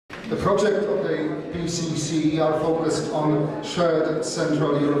The project of the PCC are focused on shared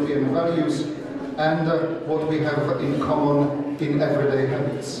Central European values and what we have in common in everyday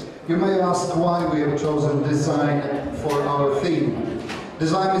habits. You may ask why we have chosen design for our theme.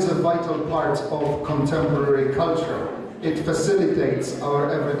 Design is a vital part of contemporary culture. It facilitates our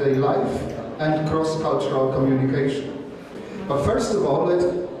everyday life and cross-cultural communication. But first of all,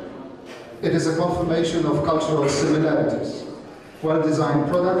 it is a confirmation of cultural similarities. Well-designed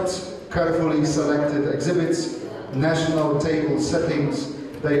products, carefully selected exhibits, national table settings,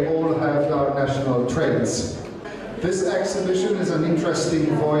 they all have their national traits. This exhibition is an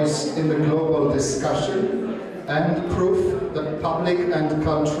interesting voice in the global discussion and proof that public and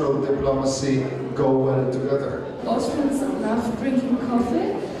cultural diplomacy go well together. Austrians love drinking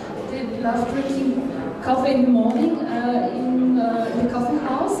coffee. They love drinking coffee in the morning in the coffee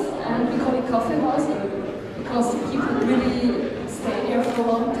house, and we call it coffee house because people really stay there for a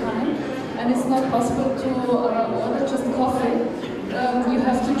long time, and it's not possible to order just coffee. You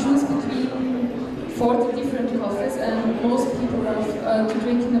have to choose between 40 different coffees, and most people love to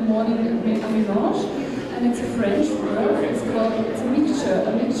drink in the morning a mélange, and it's a French word. It's a mixture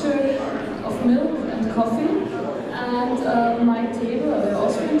of milk and coffee. And my table, the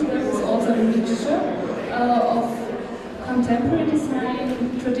Austrian table, is also a mixture of contemporary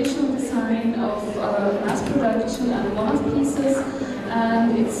design, traditional design, of mass production and one-off pieces,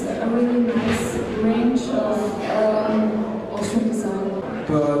 and it's a really nice range of Austrian design.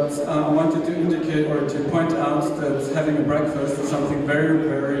 But I wanted to indicate or to point out that having a breakfast is something very,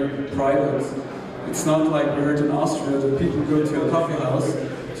 very private. It's not like we heard in Austria that people go to a coffee house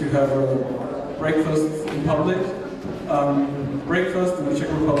to have a breakfast in public. Breakfast in the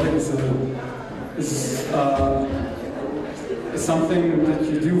Czech Republic is something that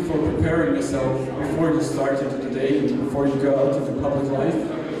you do for preparing yourself before you start into the day, before you go out into public life.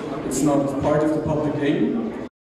 It's not part of the public game.